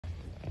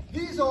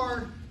these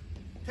are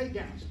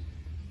takedowns.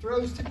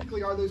 Throws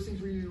typically are those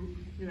things where you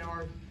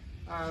are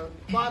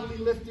bodily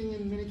lifting,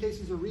 in many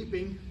cases, or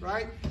reaping,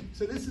 right?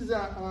 So this is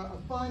a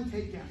fun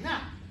takedown.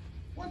 Now,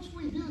 once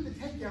we do the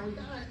takedown, we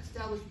gotta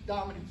establish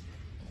dominance,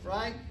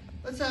 right?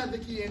 Let's have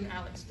Vicky and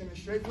Alex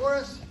demonstrate for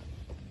us.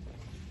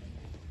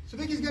 So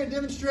Vicky's gonna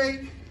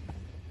demonstrate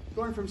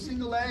going from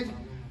single leg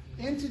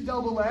into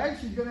double leg.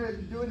 She's gonna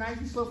do it nice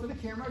and slow for the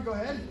camera. Go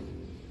ahead.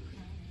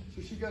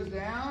 So she goes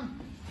down,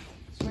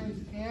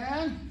 swings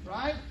in,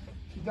 right?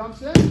 She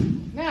dumps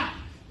in. Now,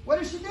 what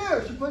does she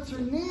do? She puts her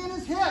knee in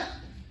his hip.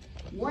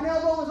 One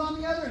elbow is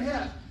on the other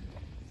hip.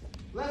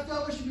 Left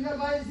elbow should be up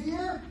by his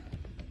ear.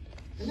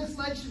 And this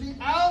leg should be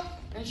out,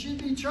 and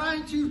she'd be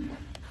trying to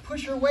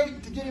push her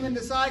weight to get him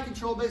into side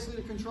control,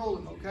 basically to control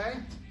him, okay?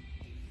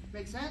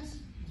 Make sense?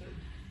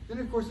 Then,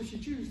 of course, if she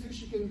chooses to,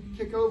 she can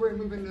kick over and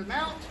move into the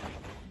mount.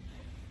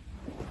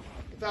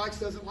 If Alex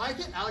doesn't like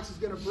it, Alex is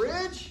going to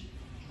bridge,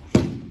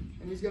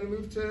 and he's going to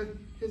move to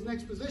his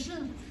next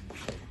position.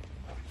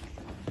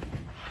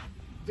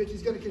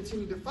 Vicky's going to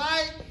continue to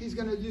fight. He's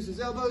going to use his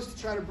elbows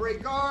to try to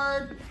break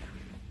guard.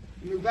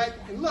 Move back,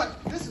 and look,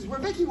 this is where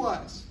Vicky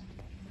was.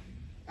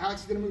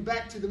 Alex is going to move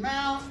back to the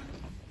mount.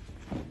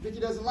 Vicky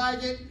doesn't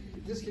like it.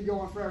 This could go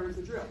on forever is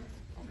the drill,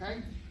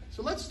 okay?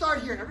 So let's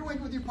start here.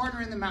 Everyone with your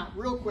partner in the mount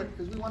real quick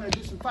because we want to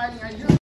do some fighting right here.